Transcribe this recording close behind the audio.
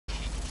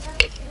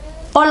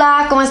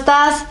Hola, ¿cómo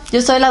estás?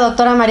 Yo soy la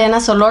doctora Mariana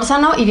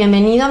Solórzano y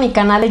bienvenido a mi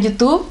canal de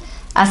YouTube.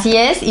 Así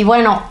es, y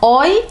bueno,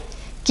 hoy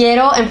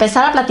quiero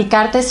empezar a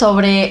platicarte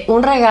sobre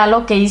un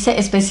regalo que hice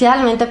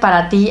especialmente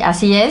para ti.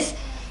 Así es,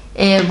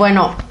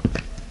 bueno,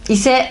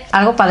 hice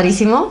algo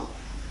padrísimo.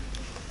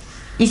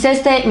 Hice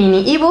este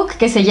mini ebook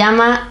que se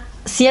llama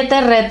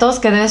 7 retos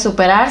que debes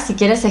superar si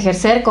quieres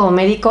ejercer como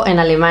médico en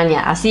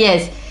Alemania. Así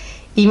es.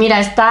 Y mira,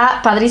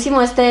 está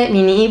padrísimo este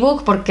mini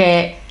ebook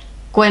porque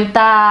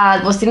cuenta,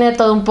 pues tiene de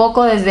todo un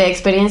poco, desde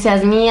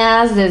experiencias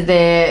mías,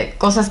 desde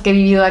cosas que he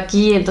vivido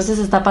aquí. Entonces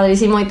está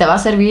padrísimo y te va a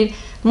servir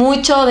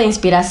mucho de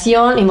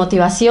inspiración y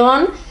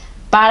motivación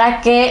para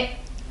que,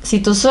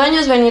 si tu sueño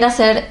es venir a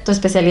hacer tu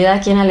especialidad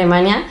aquí en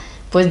Alemania,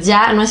 pues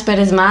ya no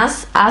esperes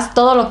más, haz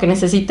todo lo que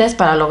necesites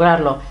para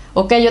lograrlo.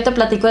 Ok, yo te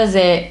platico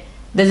desde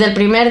el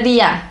primer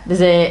día,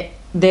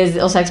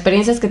 o sea,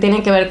 experiencias que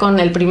tienen que ver con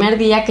el primer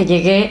día que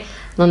llegué,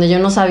 donde yo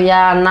no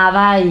sabía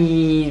nada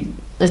y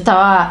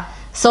estaba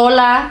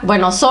sola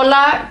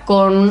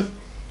con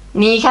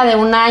mi hija de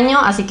 1 año,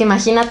 así que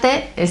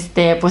imagínate,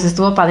 pues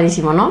estuvo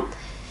padrísimo, ¿no?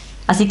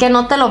 Así que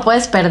no te lo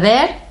puedes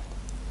perder.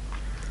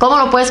 ¿Cómo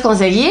lo puedes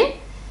conseguir?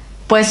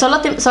 Pues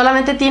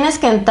solamente tienes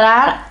que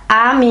entrar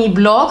a mi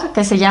blog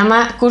que se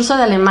llama Curso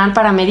de Alemán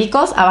para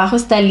Médicos. Abajo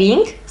está el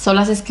link, solo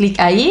haces clic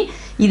ahí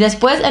y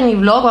después en mi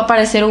blog va a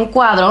aparecer un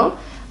cuadro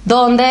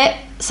donde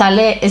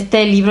sale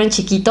este libro en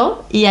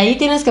chiquito y ahí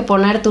tienes que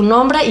poner tu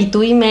nombre y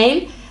tu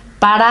email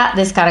para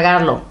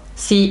descargarlo.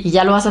 Sí, y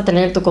ya lo vas a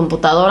tener en tu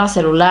computadora,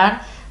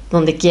 celular,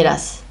 donde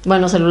quieras.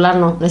 Bueno, celular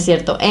no es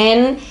cierto.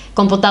 En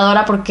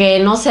computadora, porque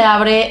no se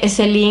abre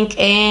ese link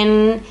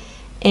en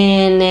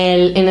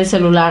el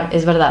celular,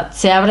 es verdad.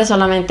 Se abre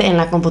solamente en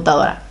la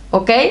computadora,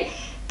 ¿ok?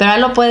 Pero ahí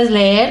lo puedes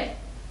leer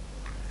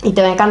y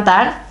te va a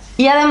encantar.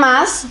 Y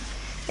además,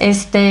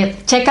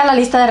 checa la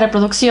lista de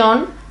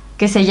reproducción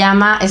que se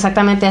llama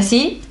exactamente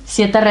así,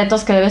 7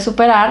 retos que debes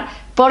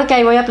superar, porque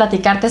ahí voy a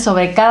platicarte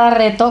sobre cada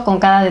reto con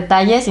cada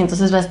detalle, y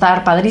entonces va a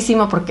estar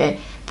padrísimo porque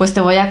pues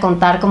te voy a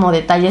contar como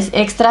detalles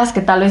extras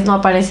que tal vez no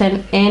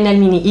aparecen en el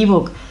mini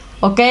ebook,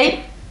 ¿ok?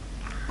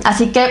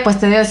 Así que pues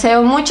te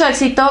deseo mucho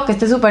éxito, que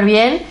estés súper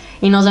bien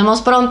y nos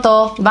vemos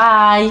pronto.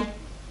 Bye.